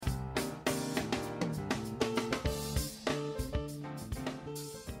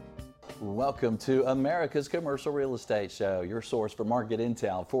Welcome to America's Commercial Real Estate Show, your source for market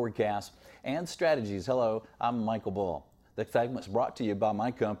intel, forecasts, and strategies. Hello, I'm Michael Bull. The segment's brought to you by my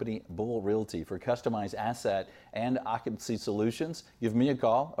company, Bull Realty. For customized asset and occupancy solutions, give me a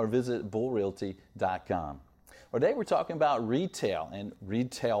call or visit bullrealty.com. Well, today we're talking about retail and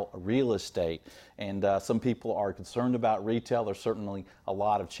retail real estate. And some people are concerned about retail. There's certainly a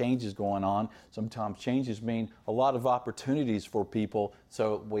lot of changes going on. Sometimes changes mean a lot of opportunities for people.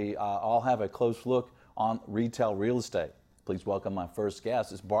 So we all have a close look on retail real estate. Please welcome my first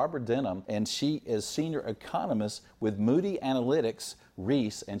guest. It's Barbara Denham, and she is Senior Economist with Moody Analytics,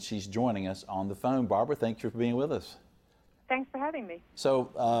 Reis, and she's joining us on the phone. Barbara, thank you for being with us. Thanks for having me.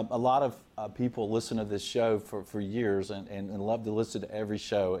 So a lot of people listen to this show for years and love to listen to every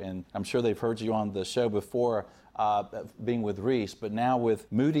show. And I'm sure they've heard you on the show before being with Reis, but now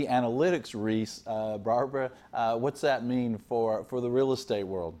with Moody Analytics, Reis, Barbara, what's that mean for the real estate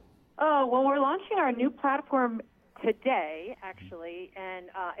world? Oh, well, we're launching our new platform today, actually, and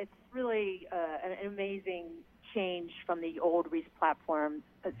it's really an amazing change from the old Reis platform.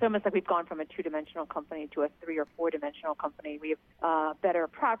 It's almost like we've gone from a two-dimensional company to a three- or four-dimensional company. We have better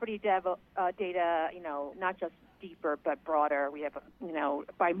property data, not just deeper but broader. We have,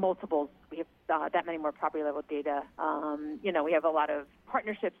 by multiples, we have that many more property-level data. We have a lot of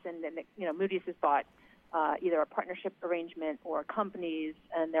partnerships, and Moody's has bought either a partnership arrangement or companies,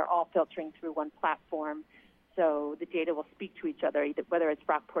 and they're all filtering through one platform. So the data will speak to each other, whether it's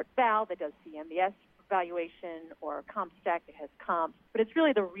Rockport Val that does CMBS valuation or CompStack that has comps. But it's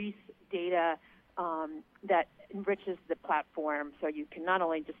really the Reis data that enriches the platform. So you can not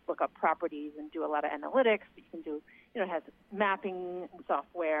only just look up properties and do a lot of analytics, but you can do, it has mapping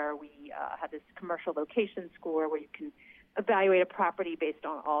software. We have this commercial location score where you can evaluate a property based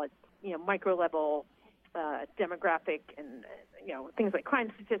on all its, micro level demographic and, things like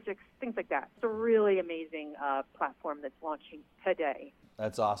crime statistics, things like that. It's a really amazing platform that's launching today.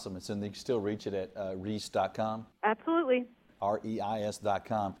 That's awesome. And you can still reach it at Reis.com? Absolutely.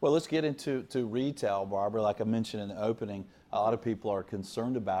 REIS.com. Well, let's get into retail, Barbara. Like I mentioned in the opening, a lot of people are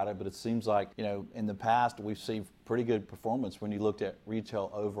concerned about it, but it seems like, in the past we've seen pretty good performance when you looked at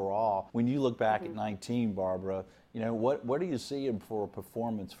retail overall. When you look back at 19, Barbara, what are you seeing for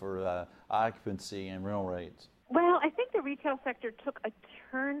performance for occupancy and rental rates? Well, I think the retail sector took a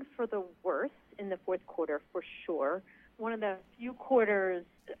turn for the worse in the fourth quarter for sure. One of the few quarters,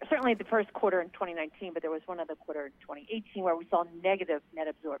 certainly the first quarter in 2019, but there was one other quarter in 2018 where we saw negative net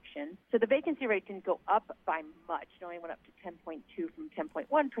absorption. So the vacancy rate didn't go up by much. It only went up to 10.2 from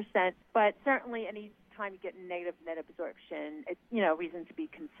 10.1%. But certainly any time you get negative net absorption, it's, reason to be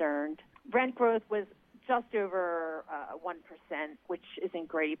concerned. Rent growth was just over 1%, which isn't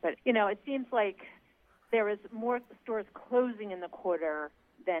great. But, it seems like there was more stores closing in the quarter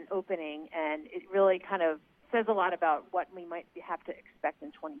than opening, and it really kind of says a lot about what we might have to expect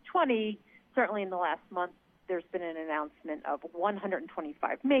in 2020. Certainly in the last month, there's been an announcement of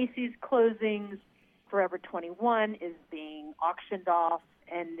 125 Macy's closings. Forever 21 is being auctioned off,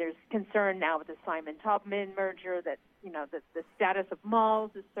 and there's concern now with the Simon Taubman merger that, the status of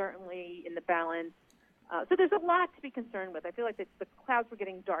malls is certainly in the balance. So there's a lot to be concerned with. I feel like the clouds were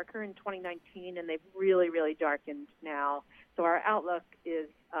getting darker in 2019, and they've really, really darkened now. So our outlook is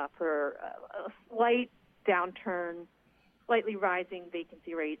for a slight downturn, slightly rising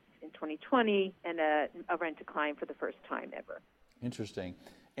vacancy rates in 2020, and a rent decline for the first time ever. Interesting.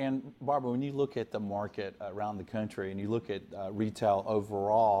 And Barbara, when you look at the market around the country and you look at retail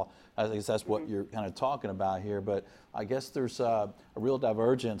overall, I guess that's what you're kind of talking about here, but I guess there's a real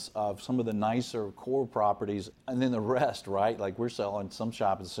divergence of some of the nicer core properties and then the rest, right? Like we're selling some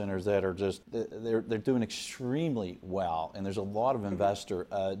shopping centers that are just, they're doing extremely well, and there's a lot of investor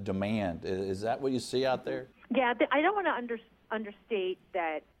demand. Is that what you see out there? Yeah, I don't want to understate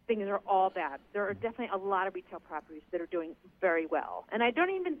that things are all bad. There are definitely a lot of retail properties that are doing very well. And I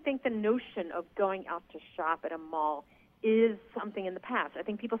don't even think the notion of going out to shop at a mall is something in the past. I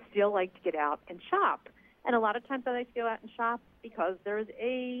think people still like to get out and shop. And a lot of times they like to go out and shop because there's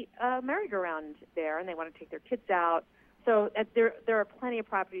a merry-go-round there and they want to take their kids out. So there are plenty of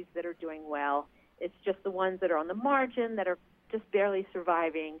properties that are doing well. It's just the ones that are on the margin that are just barely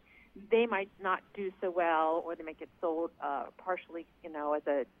surviving. They might not do so well, or they might get sold partially, as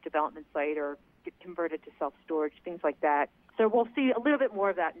a development site or get converted to self-storage, things like that. So we'll see a little bit more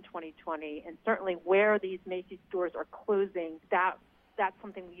of that in 2020, and certainly where these Macy's stores are closing, that's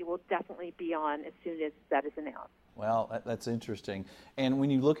something we will definitely be on as soon as that is announced. Well, that's interesting. And when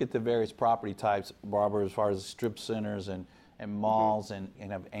you look at the various property types, Barbara, as far as strip centers and malls and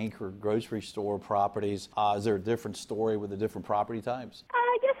have anchor grocery store properties, is there a different story with the different property types?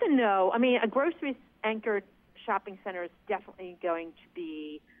 Yes and no. I mean, a grocery-anchored shopping center is definitely going to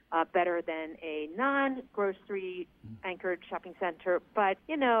be better than a non-grocery anchored shopping center. But,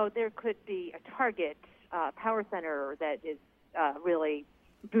 there could be a Target power center that is really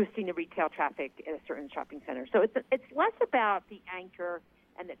boosting the retail traffic at a certain shopping center. So it's less about the anchor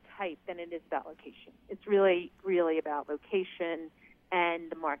and the type than it is about location. It's really, really about location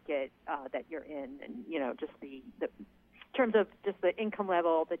and the market that you're in, and, just the in terms of just the income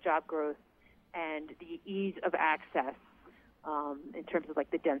level, the job growth, and the ease of access in terms of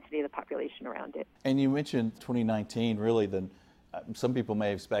like the density of the population around it. And you mentioned 2019, really, some people may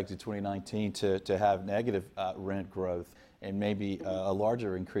have expected 2019 to have negative rent growth and maybe a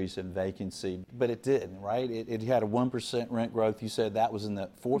larger increase in vacancy, but it didn't, right? It had a 1% rent growth. You said that was in the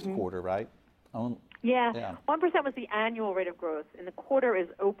fourth quarter, right? Yeah, 1% was the annual rate of growth, and the quarter is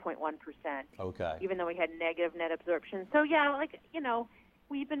 0.1%. Okay. Even though we had negative net absorption. So yeah,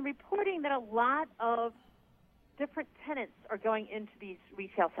 we've been reporting that a lot of different tenants are going into these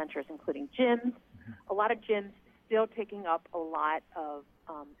retail centers, including gyms. A lot of gyms still taking up a lot of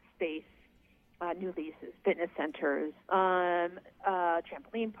space, new leases, fitness centers,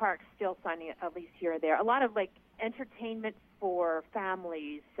 trampoline parks still signing a lease here or there. A lot of entertainment for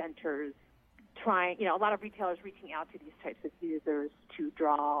families centers. A lot of retailers reaching out to these types of users to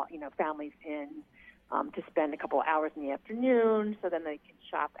draw, families in to spend a couple of hours in the afternoon, so then they can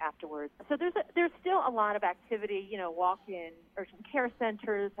shop afterwards. So there's still a lot of activity, walk-in urgent care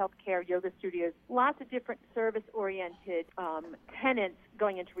centers, healthcare, yoga studios, lots of different service-oriented tenants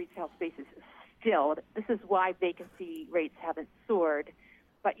going into retail spaces still. This is why vacancy rates haven't soared.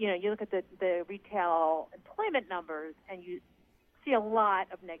 But, you look at the retail employment numbers and you see a lot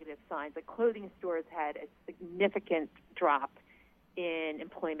of negative signs. Like clothing stores had a significant drop in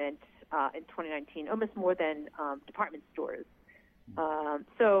employment in 2019, almost more than department stores.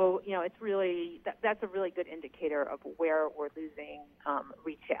 So, it's really, that's a really good indicator of where we're losing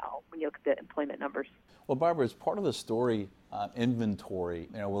retail when you look at the employment numbers. Well, Barbara, as part of the story, inventory,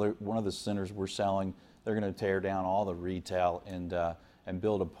 one of the centers we're selling, they're going to tear down all the retail and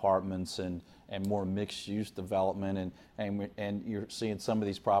build apartments and more mixed-use development, and you're seeing some of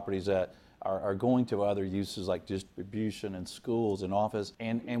these properties that are going to other uses like distribution and schools and office,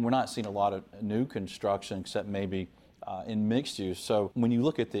 and we're not seeing a lot of new construction except maybe in mixed use. So when you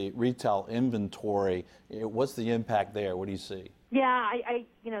look at the retail inventory, what's the impact there? What do you see? Yeah,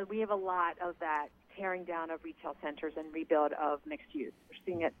 we have a lot of that tearing down of retail centers and rebuild of mixed use. We're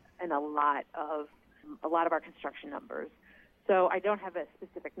seeing it in a lot of our construction numbers. So I don't have a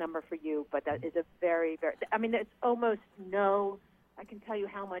specific number for you, but that is a very, very, it's almost no, I can tell you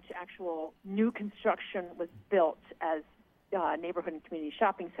how much actual new construction was built as neighborhood and community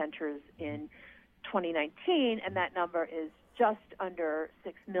shopping centers in 2019, and that number is just under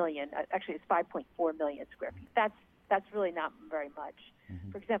 6 million. Actually, it's 5.4 million square feet. That's really not very much.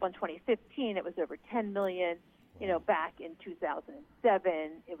 For example, in 2015, it was over 10 million. Back in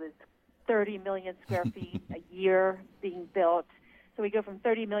 2007, it was 30 million square feet a year being built. So we go from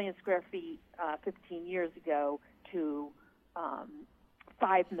 30 million square feet 15 years ago to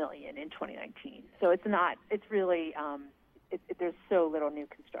 5 million in 2019. So it's really, there's so little new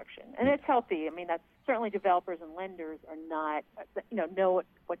construction. And it's healthy. That's certainly developers and lenders are not, know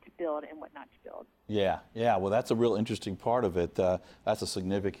what to build and what not to build. Yeah. Well, that's a real interesting part of it. That's a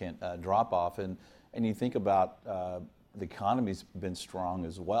significant drop-off. And you think about the economy's been strong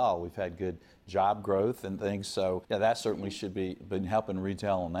as well. We've had good job growth and things. So, that certainly should been helping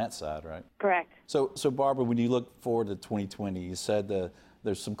retail on that side, right? Correct. So Barbara, when you look forward to 2020, you said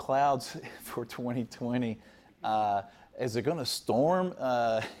there's some clouds for 2020. Is it going to storm?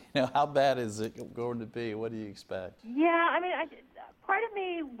 How bad is it going to be? What do you expect? Yeah, part of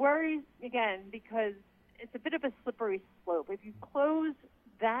me worries, again, because it's a bit of a slippery slope. If you close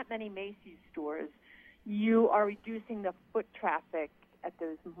that many Macy's stores, you are reducing the foot traffic at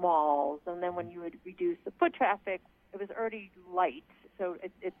those malls. And then when you would reduce the foot traffic, it was already light. So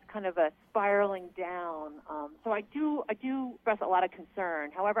it's kind of a spiraling down. So I do express a lot of concern.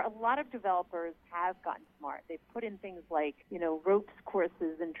 However, a lot of developers have gotten smart. They've put in things like, ropes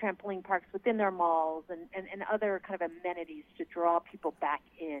courses and trampoline parks within their malls and other kind of amenities to draw people back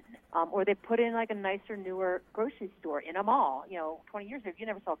in. Or they put in like a nicer, newer grocery store in a mall. 20 years ago, you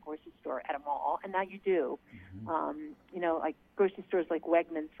never saw a grocery store at a mall, and now you do. Like grocery stores like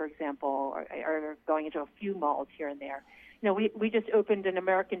Wegmans, for example, are going into a few malls here and there. We just opened an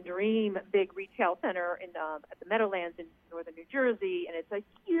American Dream big retail center at the Meadowlands in northern New Jersey, and it's a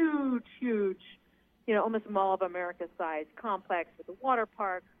huge, almost Mall of America-sized complex with a water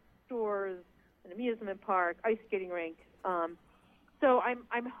park, stores, an amusement park, ice skating rink. So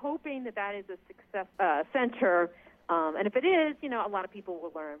I'm hoping that is a success center. And if it is, a lot of people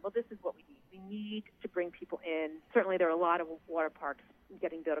will learn, well, this is what we need. We need to bring people in. Certainly there are a lot of water parks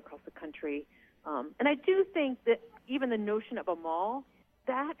getting built across the country. And I do think that even the notion of a mall,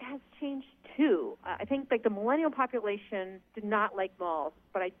 that has changed too. I think the millennial population did not like malls,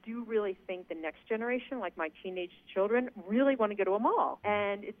 but I do really think the next generation, like my teenage children, really want to go to a mall.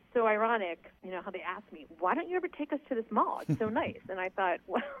 And it's so ironic, how they ask me, why don't you ever take us to this mall? It's so nice. And I thought,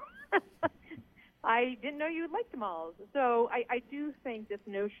 well, I didn't know you would like the malls. So I do think this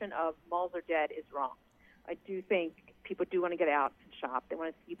notion of malls are dead is wrong. I do think people do want to get out and shop. They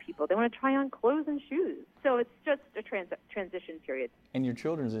want to see people. They want to try on clothes and shoes. So it's just a transition period. And your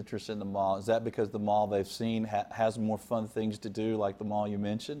children's interest in the mall, is that because the mall they've seen has more fun things to do, like the mall you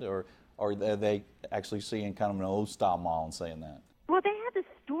mentioned, or are they actually seeing kind of an old-style mall and saying that? Well, they have the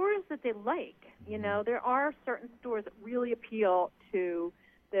stores that they like. There are certain stores that really appeal to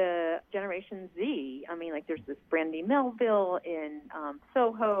the Generation Z. I mean, there's this Brandy Melville in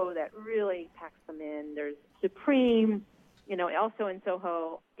Soho that really packs them in. There's Supreme, also in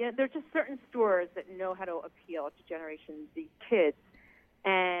Soho. There's just certain stores that know how to appeal to Generation Z kids.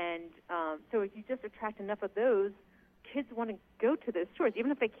 And so if you just attract enough of those, kids want to go to those stores.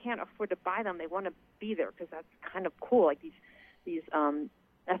 Even if they can't afford to buy them, they want to be there because that's kind of cool. Like these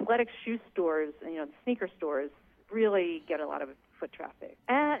athletic shoe stores, the sneaker stores really get a lot of foot traffic.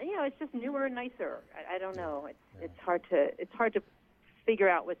 And it's just newer and nicer. I don't know. It's hard to figure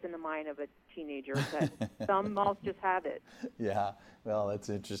out what's in the mind of a teenager. That some malls just have it. Yeah. Well, that's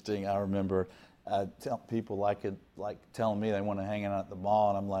interesting. I remember people like telling me they want to hang out at the mall,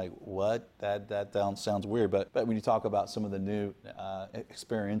 and I'm like, what? That sounds weird. But when you talk about some of the new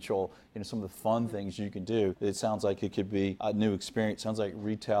experiential, some of the fun things you can do, it sounds like it could be a new experience. Sounds like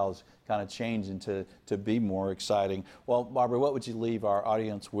retail's kind of changing to be more exciting. Well, Barbara, what would you leave our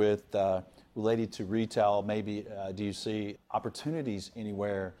audience with related to retail? Maybe do you see opportunities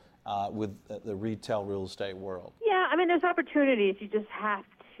anywhere with the retail real estate world? Yeah, I mean, there's opportunities. You just have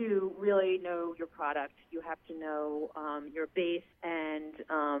to really know your product. You have to know your base, and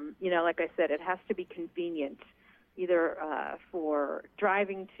like I said, it has to be convenient, either for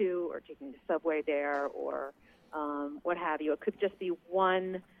driving to or taking the subway there or what have you. It could just be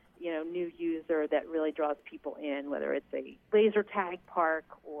one new user that really draws people in, whether it's a laser tag park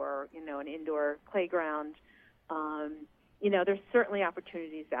or an indoor playground. There's certainly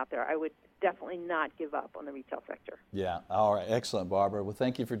opportunities out there. I would definitely not give up on the retail sector. Yeah. All right. Excellent, Barbara. Well,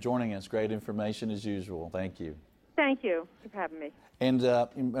 thank you for joining us. Great information as usual. Thank you. Thank you for having me. And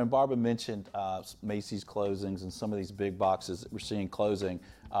Barbara mentioned Macy's closings and some of these big boxes that we're seeing closing.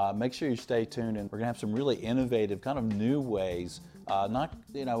 Make sure you stay tuned, and we're going to have some really innovative, kind of new ways.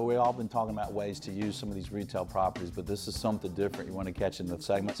 We've all been talking about ways to use some of these retail properties, but this is something different you want to catch in the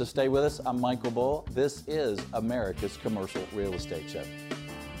segment. So stay with us. I'm Michael Bull. This is America's Commercial Real Estate Show.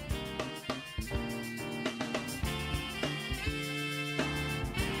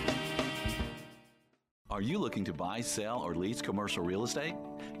 Are you looking to buy, sell, or lease commercial real estate?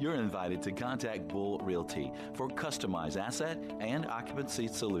 You're invited to contact Bull Realty for customized asset and occupancy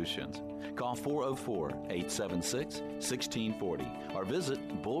solutions. Call 404-876-1640 or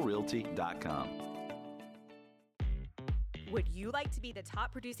visit bullrealty.com. Would you like to be the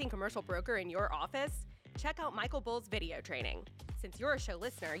top producing commercial broker in your office? Check out Michael Bull's video training. Since you're a show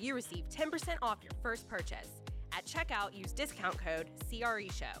listener, you receive 10% off your first purchase. At checkout, use discount code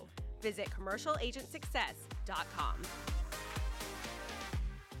CREShow. Visit commercialagentsuccess.com.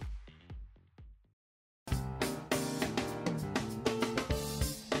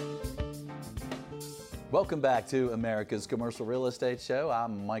 Welcome back to America's Commercial Real Estate Show.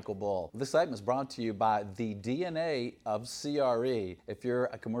 I'm Michael Bull. This segment is brought to you by the DNA of CRE. If you're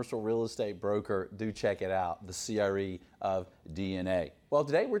a commercial real estate broker, do check it out, the CRE of DNA. Well,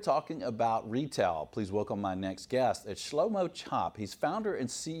 today we're talking about retail. Please welcome my next guest. It's Shlomo Chop. He's founder and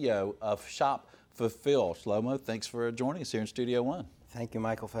CEO of Shop Fulfill. Shlomo, thanks for joining us here in Studio One. Thank you,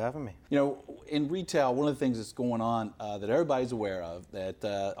 Michael, for having me. In retail, one of the things that's going on that everybody's aware of, that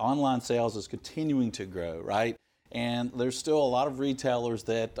online sales is continuing to grow, right? And there's still a lot of retailers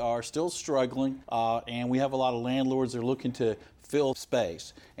that are still struggling, and we have a lot of landlords that are looking to fill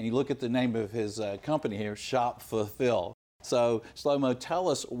space. And you look at the name of his company here, Shop Fulfill. So, Shlomo, tell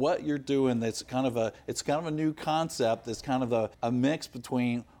us what you're doing. It's kind of a new concept. It's kind of a mix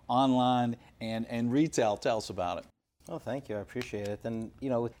between online and retail. Tell us about it. Oh, thank you. I appreciate it. And,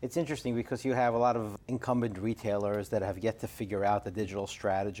 it's interesting because you have a lot of incumbent retailers that have yet to figure out the digital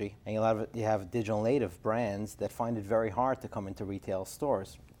strategy. And you have digital native brands that find it very hard to come into retail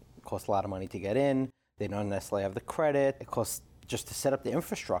stores. It costs a lot of money to get in. They don't necessarily have the credit. It costs just to set up the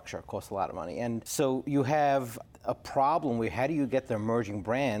infrastructure costs a lot of money. And so you have a problem where how do you get the emerging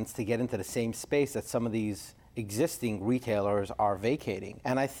brands to get into the same space that some of these existing retailers are vacating?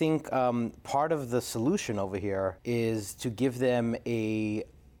 And I think part of the solution over here is to give them a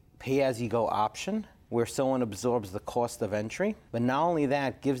pay-as-you-go option where someone absorbs the cost of entry, but not only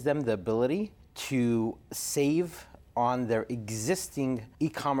that, gives them the ability to save on their existing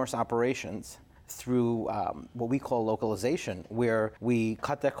e-commerce operations through what we call localization, where we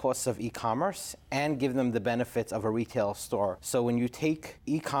cut their costs of e-commerce and give them the benefits of a retail store. So when you take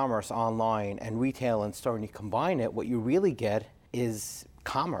e-commerce online and retail in store and you combine it, what you really get is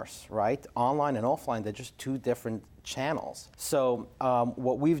commerce, right? Online and offline, they're just two different channels. So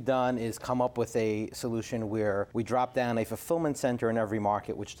what we've done is come up with a solution where we drop down a fulfillment center in every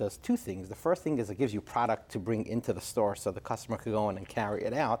market, which does two things. The first thing is it gives you product to bring into the store so the customer could go in and carry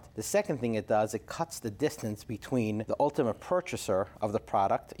it out. The second thing it does, it cuts the distance between the ultimate purchaser of the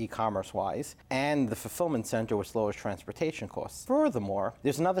product, e-commerce wise, and the fulfillment center, which lowers transportation costs. Furthermore,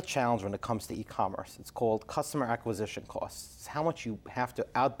 there's another challenge when it comes to e-commerce. It's called customer acquisition costs. It's how much you have to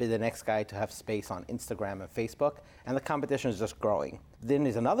outbid the next guy to have space on Instagram and Facebook, and the competition is just growing. Then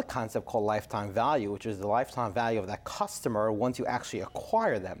there's another concept called lifetime value, which is the lifetime value of that customer once you actually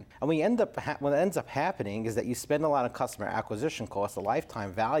acquire them. And what ends up happening is that you spend a lot of customer acquisition costs, the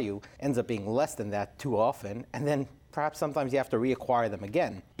lifetime value ends up being less than that too often, and then perhaps sometimes you have to reacquire them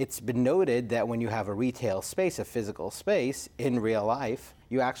again. It's been noted that when you have a retail space, a physical space in real life,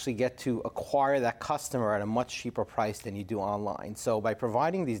 you actually get to acquire that customer at a much cheaper price than you do online. So by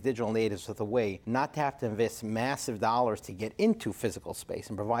providing these digital natives with a way not to have to invest massive dollars to get into physical space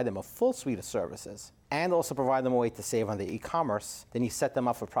and provide them a full suite of services, and also provide them a way to save on the e-commerce, then you set them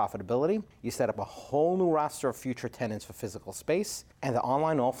up for profitability. You set up a whole new roster of future tenants for physical space. And the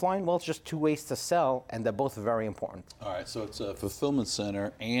online, offline, well, it's just two ways to sell, and they're both very important. All right, so it's a fulfillment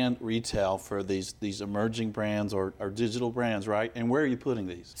center and retail for these emerging brands or digital brands, right? And where are you putting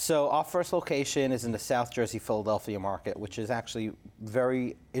these? So our first location is in the South Jersey, Philadelphia market, which is actually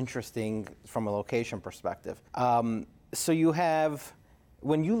very interesting from a location perspective. So you have,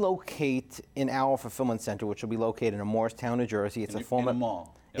 when you locate in our fulfillment center, which will be located in Morristown, New Jersey, it's in a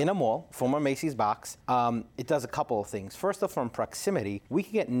mall. Yep. In a mall, former Macy's box. It does a couple of things. First off, from proximity, we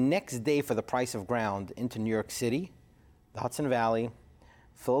can get next day for the price of ground into New York City, the Hudson Valley,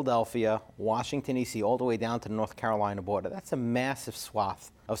 Philadelphia, Washington, D.C., all the way down to the North Carolina border. That's a massive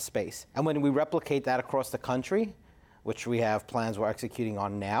swath of space. And when we replicate that across the country, which we have plans we're executing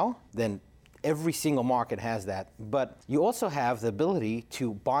on now, then every single market has that. But you also have the ability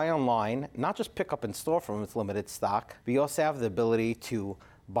to buy online, not just pick up in store from its limited stock, but you also have the ability to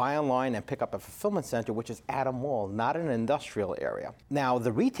buy online and pick up a fulfillment center, which is at a mall, not in an industrial area. Now,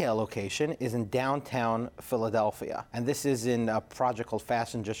 the retail location is in downtown Philadelphia, and this is in a project called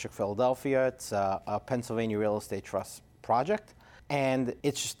Fashion District Philadelphia. It's a Pennsylvania Real Estate Trust project, and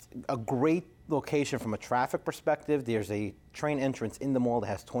it's just a great location from a traffic perspective. There's a train entrance in the mall that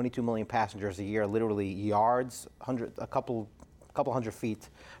has 22 million passengers a year, literally yards, a couple hundred feet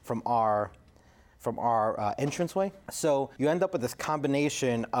from our entranceway. So you end up with this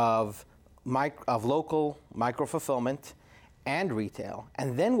combination of local micro-fulfillment and retail.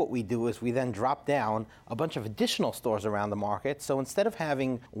 And then what we do is we then drop down a bunch of additional stores around the market. So instead of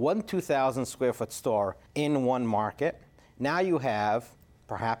having one 2,000 square foot store in one market, now you have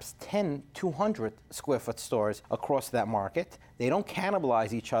perhaps 10 200 square foot stores across that market. They don't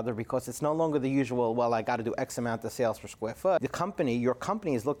cannibalize each other because it's no longer the usual, well, I got to do X amount of sales per square foot. Your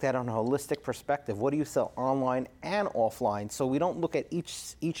company is looked at on a holistic perspective. What do you sell online and offline? So we don't look at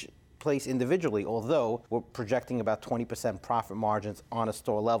each place individually, although we're projecting about 20% profit margins on a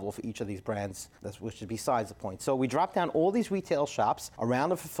store level for each of these brands, which is besides the point. So we drop down all these retail shops around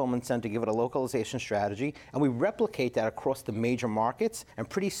the fulfillment center, give it a localization strategy, and we replicate that across the major markets, and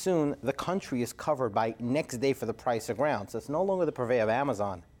pretty soon the country is covered by next day for the price of ground. So it's no longer the purvey of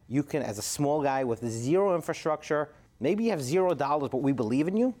Amazon. You can, as a small guy with zero infrastructure, maybe you have $0, but we believe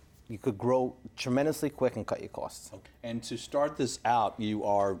in you, you could grow tremendously quick and cut your costs. Okay. And to start this out, you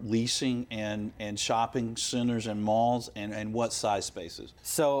are leasing and shopping centers and malls, and what size spaces?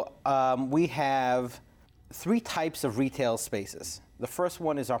 So we have 3 types of retail spaces. The first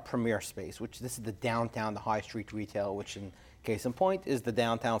one is our premier space, which this is the downtown, the high street retail, which in case in point is the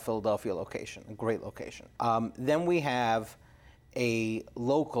downtown Philadelphia location, a great location. Then we have a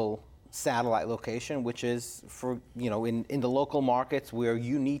local satellite location, which is for, in the local markets where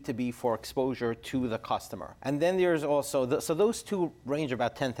you need to be for exposure to the customer. And then there's also, so those two range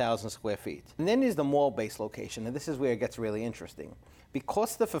about 10,000 square feet. And then there's the mall-based location, and this is where it gets really interesting.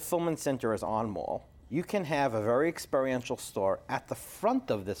 Because the fulfillment center is on mall, you can have a very experiential store at the front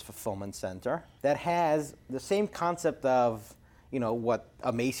of this fulfillment center that has the same concept of, what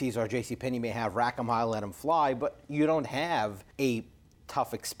a Macy's or JCPenney may have, rack 'em high, let 'em fly, but you don't have a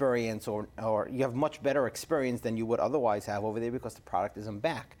tough experience or you have much better experience than you would otherwise have over there because the product isn't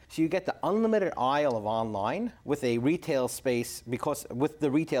back. So you get the unlimited aisle of online with a retail space, because with the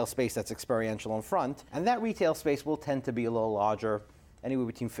retail space that's experiential in front, and that retail space will tend to be a little larger, anywhere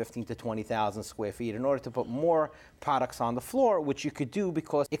between 15 to 20,000 square feet, in order to put more products on the floor, which you could do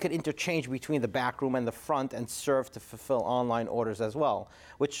because it could interchange between the back room and the front and serve to fulfill online orders as well.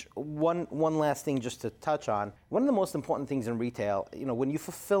 Which, one last thing just to touch on, one of the most important things in retail, when you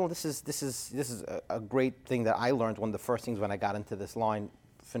fulfill, this is a great thing that I learned, one of the first things when I got into this line,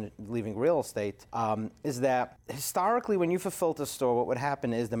 leaving real estate, is that historically when you fulfill the store, what would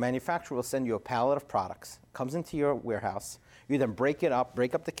happen is the manufacturer will send you a pallet of products, comes into your warehouse, you then break up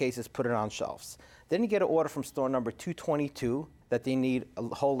the cases, put it on shelves. Then you get an order from store number 222 that they need a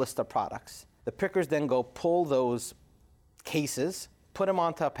whole list of products. The pickers then go pull those cases, put them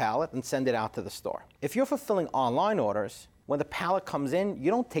onto a pallet, and send it out to the store. If you're fulfilling online orders, when the pallet comes in,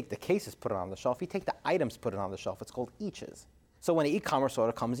 you don't take the cases, put it on the shelf, you take the items, put it on the shelf. It's called eaches. So when an e-commerce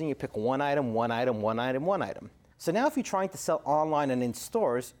order comes in, you pick one item, one item, one item, one item. So now if you're trying to sell online and in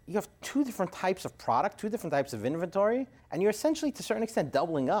stores, you have two different types of product, two different types of inventory, and you're essentially, to a certain extent,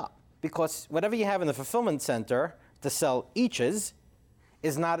 doubling up. Because whatever you have in the fulfillment center to sell eaches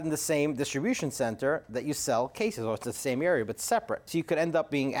is not in the same distribution center that you sell cases, or it's the same area, but separate. So you could end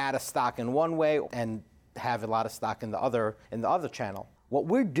up being out of stock in one way and have a lot of stock in the other channel. What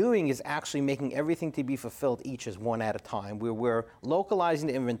we're doing is actually making everything to be fulfilled each as one at a time. We're localizing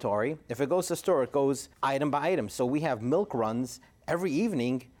the inventory. If it goes to store, it goes item by item. So we have milk runs every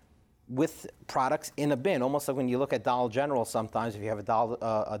evening with products in a bin, almost like when you look at Dollar General sometimes, if you have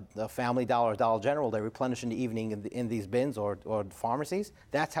a Family Dollar or Dollar General, they replenish in the evening in these bins or pharmacies.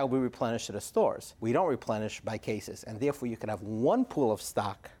 That's how we replenish to the stores. We don't replenish by cases, and therefore you can have one pool of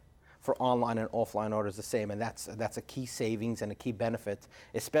stock for online and offline orders the same, and that's a key savings and a key benefit,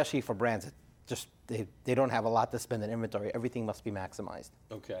 especially for brands that just they don't have a lot to spend in inventory. Everything must be maximized.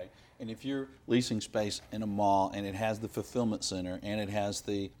 Okay, and if you're leasing space in a mall and it has the fulfillment center and it has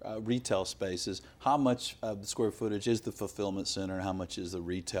the retail spaces, how much of the square footage is the fulfillment center and how much is the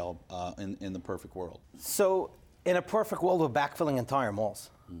retail in the perfect world? So in a perfect world, we're backfilling entire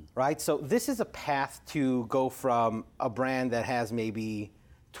malls, right? So this is a path to go from a brand that has maybe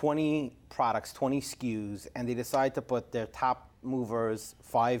 20 products, 20 SKUs, and they decide to put their top movers,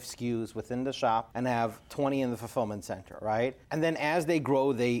 5 SKUs within the shop and have 20 in the fulfillment center, right? And then as they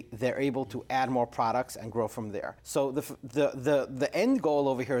grow, they're able to add more products and grow from there. So the end goal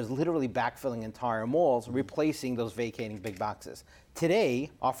over here is literally backfilling entire malls, replacing those vacating big boxes. Today,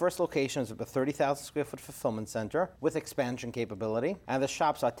 our first location is a 30,000 square foot fulfillment center with expansion capability, and the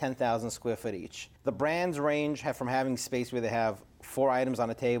shops are 10,000 square foot each. The brands range from having space where they have 4 items on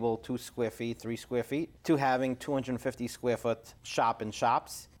a table, 2 square feet, 3 square feet, to having 250 square foot shop in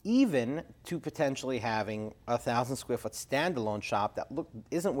shops, even to potentially having a 1,000 square foot standalone shop that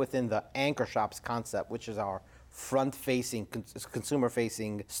isn't within the anchor shops concept, which is our front-facing,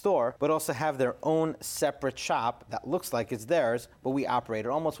 consumer-facing store, but also have their own separate shop that looks like it's theirs, but we operate it.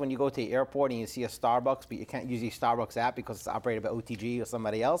 Almost when you go to the airport and you see a Starbucks, but you can't use the Starbucks app because it's operated by OTG or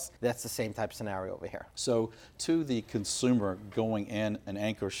somebody else, that's the same type of scenario over here. So to the consumer going in an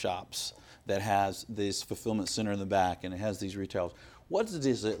anchor shops that has this fulfillment center in the back and it has these retailers, what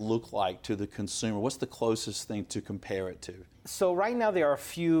does it look like to the consumer? What's the closest thing to compare it to? So right now there are a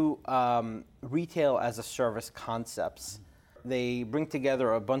few retail as a service concepts. They bring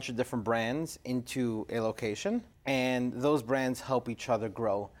together a bunch of different brands into a location, and those brands help each other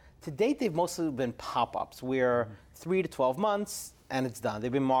grow. To date, they've mostly been pop-ups where 3 to 12 months and it's done.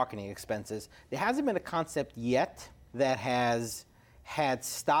 They've been marketing expenses. There hasn't been a concept yet that has had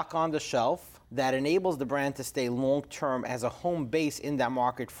stock on the shelf that enables the brand to stay long-term as a home base in that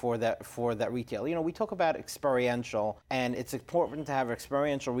market for that retail. You know, we talk about experiential, and it's important to have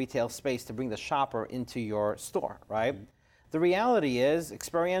experiential retail space to bring the shopper into your store, right? The reality is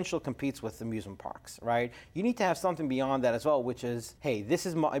experiential competes with amusement parks, right? You need to have something beyond that as well, which is, hey, this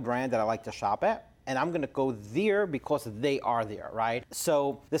is my brand that I like to shop at, and I'm going to go there because they are there, right?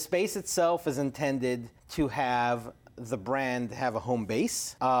 So the space itself is intended to have the brand have a home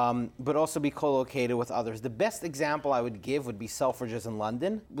base, but also be co-located with others. The best example I would give would be Selfridges in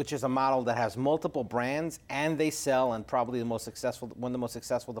London, which is a model that has multiple brands, and they sell in probably one of the most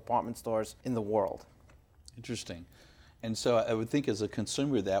successful department stores in the world. Interesting. And so I would think as a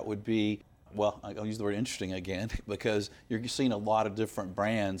consumer that would be Well, I'll use the word interesting again because you're seeing a lot of different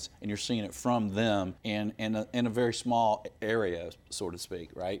brands and you're seeing it from them in a very small area, so to speak,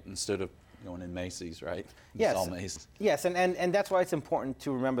 right? Instead of going in Macy's, right? Yes. All Macy's. Yes, and that's why it's important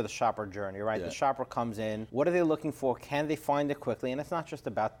to remember the shopper journey, right? Yeah. The shopper comes in, what are they looking for? Can they find it quickly? And it's not just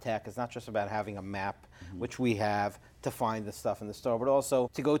about tech, it's not just about having a map, which we have to find the stuff in the store, but also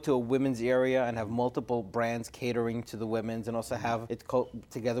to go to a women's area and have multiple brands catering to the women's, and also have it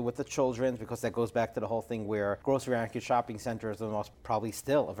together with the children's, because that goes back to the whole thing where grocery anchored shopping centers are the most probably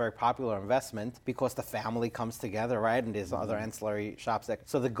still a very popular investment because the family comes together, right? And there's other ancillary shops.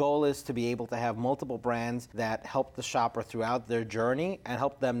 So the goal is to be able to have multiple brands that help the shopper throughout their journey and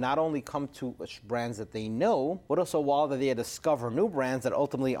help them not only come to brands that they know, but also while they're there discover new brands that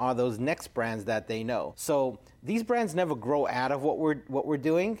ultimately are those next brands that they know. So these brands never grow out of what we're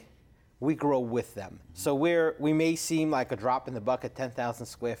doing. We grow with them. So we may seem like a drop in the bucket, 10,000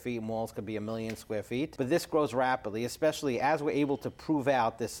 square feet. Malls could be 1 million square feet. But this grows rapidly, especially as we're able to prove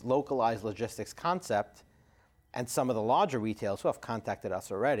out this localized logistics concept. And some of the larger retailers who have contacted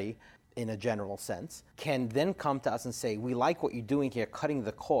us already, in a general sense, can then come to us and say, we like what you're doing here, cutting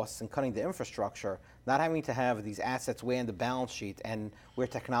the costs and cutting the infrastructure, not having to have these assets way in the balance sheet, and where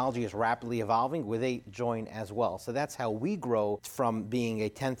technology is rapidly evolving, where they join as well. So that's how we grow from being a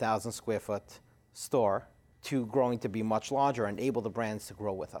 10,000 square foot store to growing to be much larger and enable the brands to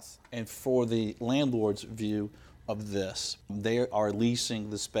grow with us. And for the landlord's view of this, they are leasing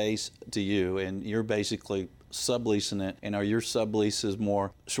the space to you, and you're basically subleasing it. And are your subleases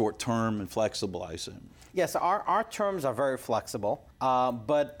more short-term and flexible, I assume? Yes, our terms are very flexible,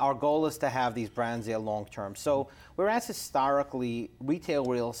 but our goal is to have these brands there long-term. So whereas historically, retail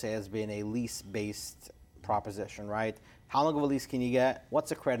real estate has been a lease-based proposition, right? How long of a lease can you get? What's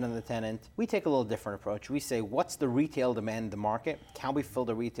the credit of the tenant? We take a little different approach. We say, what's the retail demand in the market? Can we fill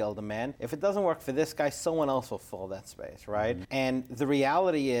the retail demand? If it doesn't work for this guy, someone else will fill that space, right? And the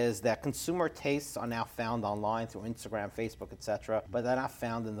reality is that consumer tastes are now found online through Instagram, Facebook, etc., but they're not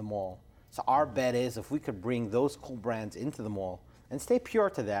found in the mall. So our bet is if we could bring those cool brands into the mall and stay pure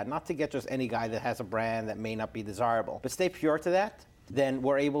to that, not to get just any guy that has a brand that may not be desirable, but stay pure to that, then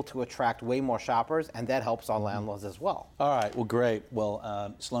we're able to attract way more shoppers, and that helps our landlords as well. All right, well, great. Well,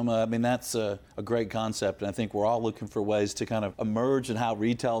 Shlomo, I mean, that's a great concept, and I think we're all looking for ways to kind of emerge and how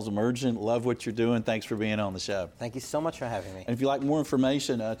retail's emerging. Love what you're doing. Thanks for being on the show. Thank you so much for having me. And if you'd like more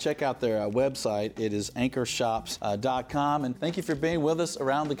information, check out their website. It is anchorshops.com. And thank you for being with us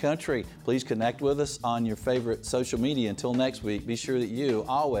around the country. Please connect with us on your favorite social media. Until next week, be sure that you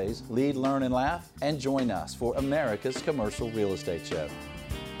always lead, learn, and laugh, and join us for America's Commercial Real Estate Show.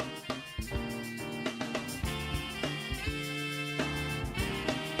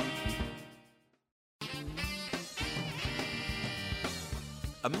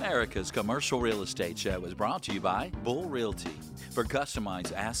 America's Commercial Real Estate Show is brought to you by Bull Realty. For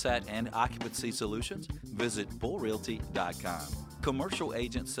customized asset and occupancy solutions, visit bullrealty.com. Commercial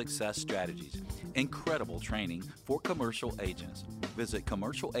Agent Success Strategies. Incredible training for commercial agents. Visit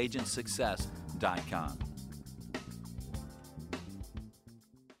commercialagentsuccess.com.